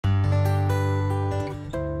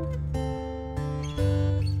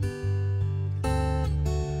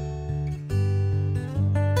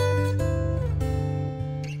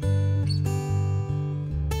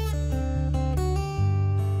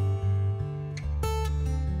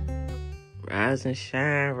Rise and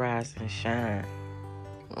shine, rise and shine.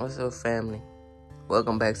 What's up, family?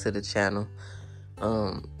 Welcome back to the channel.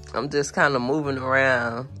 I'm just kind of moving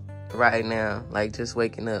around right now, like just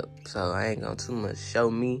waking up. So I ain't gonna too much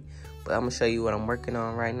show me, but I'm gonna show you what I'm working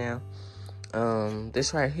on right now.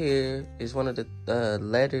 This right here is one of the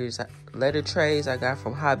letter trays I got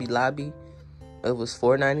from Hobby Lobby. It was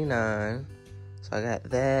 $4.99, so I got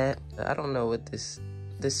that. I don't know what this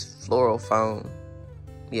floral foam.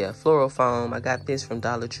 Yeah, floral foam. I got this from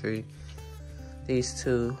Dollar Tree. These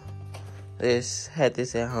two. Had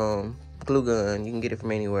this at home. Glue gun. You can get it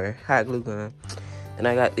from anywhere. Hot glue gun. And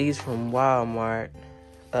I got these from Walmart.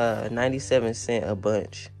 97 cents a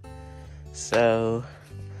bunch. So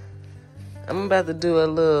I'm about to do a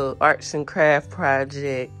little arts and craft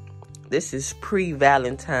project. This is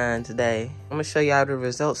pre-Valentine's Day. I'm gonna show y'all the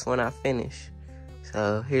results when I finish.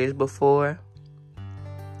 So here's before,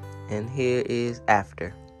 and here is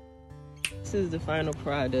after. This is the final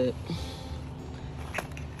product.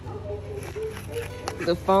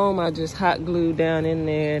 The foam I just hot glued down in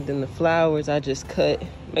there. Then the flowers I just cut.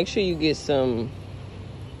 Make sure you get some,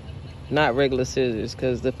 not regular scissors,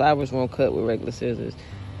 because the flowers won't cut with regular scissors.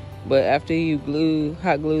 But after you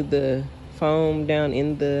hot glue the foam down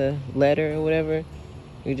in the letter or whatever,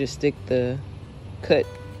 you just stick the cut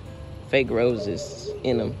fake roses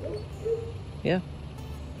in them. Yeah.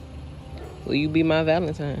 Will you be my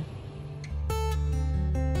Valentine?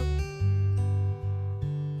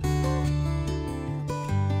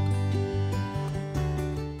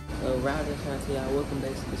 Rise and shine to y'all. Welcome back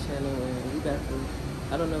to the channel. And we got to,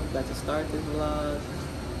 I don't know if we got to start this vlog.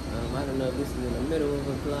 I don't know if this is in the middle of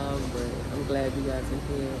a vlog, but I'm glad you guys are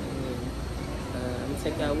here. And I'm gonna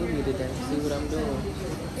take y'all with me today, see what I'm doing.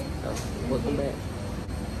 So welcome back.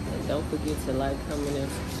 And don't forget to like, comment, and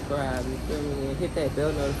subscribe. You feel me? And hit that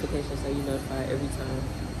bell notification so you notified every time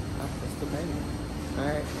I post the baby.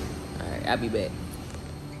 Alright, I'll be back.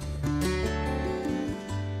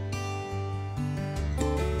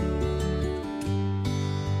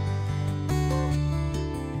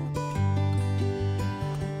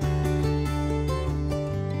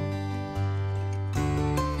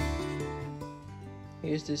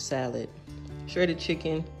 Here's the salad. Shredded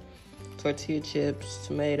chicken, tortilla chips,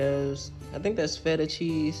 tomatoes. I think that's feta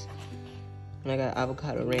cheese. And I got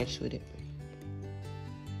avocado ranch with it.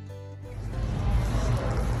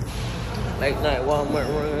 Late night Walmart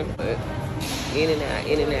run, but in and out.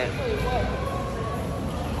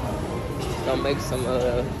 Gonna make some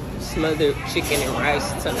smothered chicken and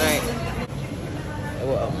rice tonight at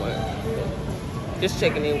Walmart. Just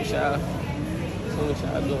checking in with y'all. See what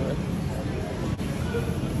y'all doing.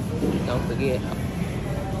 Don't forget,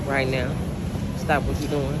 right now, stop what you're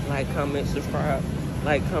doing. Like, comment, subscribe.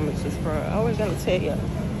 Like, comment, subscribe. I always gotta tell y'all.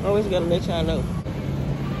 I always gotta let y'all know.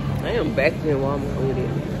 I am back in Walmart with it.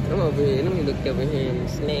 I'm over here. Let me look over here and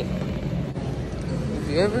snack. If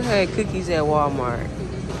you ever had cookies at Walmart,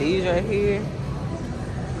 these right here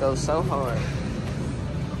go so hard.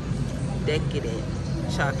 Decadent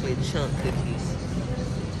chocolate chunk cookies.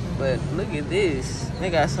 But look at this. They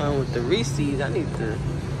got some with the Reese's. I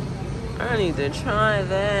need to try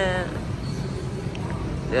that.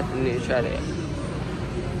 Definitely need to try that.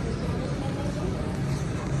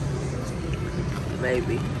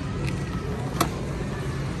 Maybe.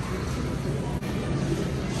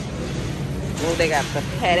 Oh, they got the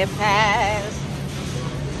patty pies.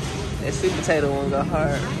 That sweet potato one go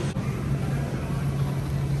hard.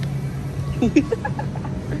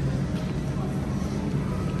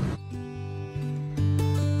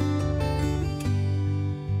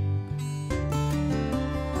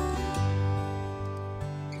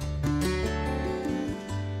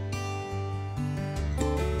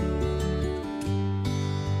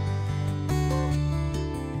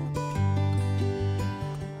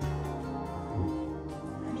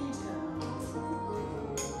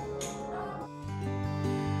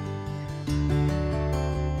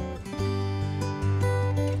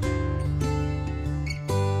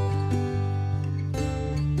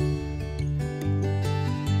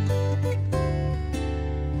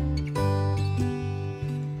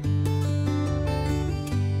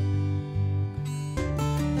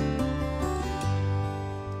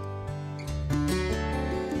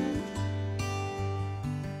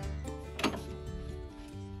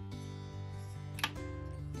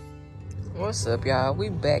 What's up, y'all? We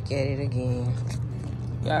back at it again.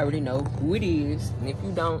 Y'all already know who it is. And if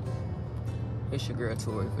you don't, it's your girl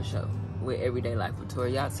Tori for sure. With Everyday Life with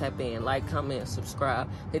Tori. Y'all tap in, like, comment, subscribe,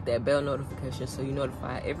 hit that bell notification so you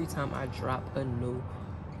notified every time I drop a new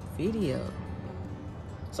video.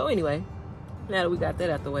 So anyway, now that we got that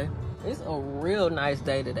out the way, it's a real nice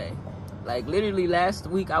day today. Like literally last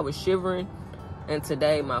week I was shivering, and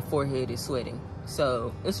today my forehead is sweating.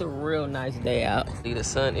 So it's a real nice day out. See, the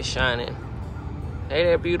sun is shining. Hey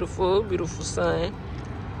there, beautiful, beautiful sun.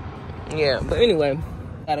 Yeah, but anyway,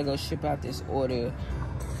 gotta go ship out this order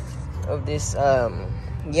of this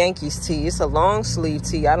Yankees tee. It's a long sleeve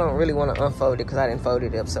tee. I don't really want to unfold it because I didn't fold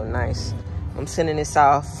it up so nice. I'm sending this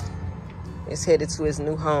off. It's headed to its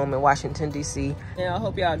new home in Washington, D.C. And I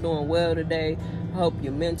hope y'all doing well today. I hope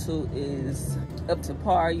your mental is up to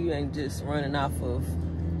par. You ain't just running off of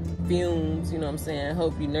fumes, you know what I'm saying? I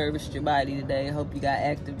hope you nourished your body today. I hope you got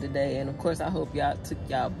active today. And of course, I hope y'all took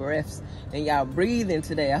y'all breaths and y'all breathing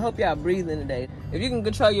today. I hope y'all breathing today. If you can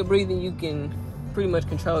control your breathing, you can pretty much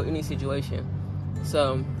control any situation.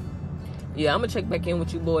 So, yeah, I'm gonna check back in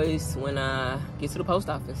with you boys when I get to the post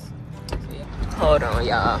office. So, yeah. Hold on,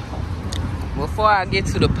 y'all. Before I get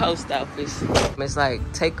to the post office, it's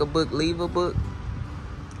like take a book, leave a book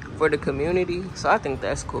for the community. So I think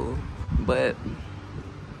that's cool. But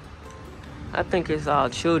I think it's all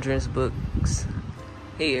children's books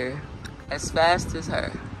here. As Fast as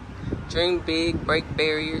Her. Dream big, break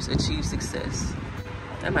barriers, achieve success.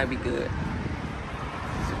 That might be good.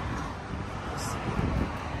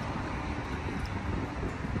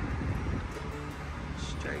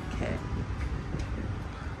 Stray cat.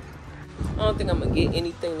 I don't think I'm gonna get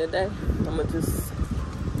anything today. I'm gonna just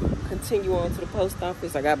continue on to the post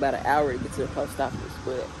office. I got about an hour to get to the post office,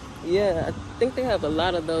 but yeah, I think they have a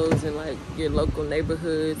lot of those in like your local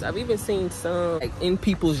neighborhoods. I've even seen some like in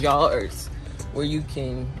people's yards where you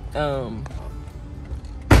can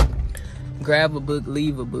grab a book,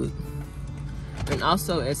 leave a book. And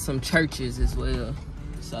also at some churches as well.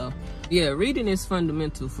 So yeah, reading is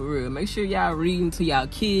fundamental for real. Make sure y'all reading to y'all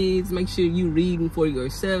kids. Make sure you reading for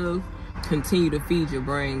yourself. Continue to feed your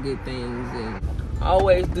brain good things and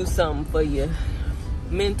always do something for your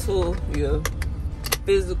mental, your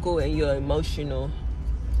physical, and your emotional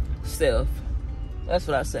self. That's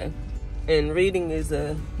what I say. And reading is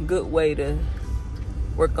a good way to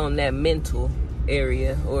work on that mental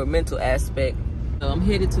area or mental aspect. So I'm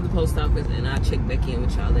headed to the post office and I'll check back in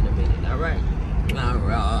with y'all in a minute. All right? All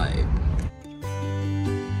right.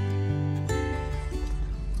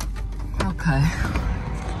 Okay.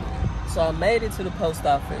 So I made it to the post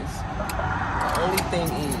office. The only thing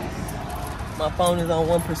is my phone is on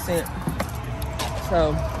 1%.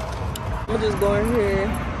 So I'm gonna just go in here,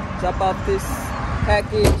 drop off this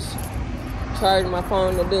package, charge my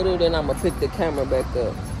phone a little, then I'm gonna pick the camera back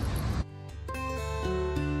up.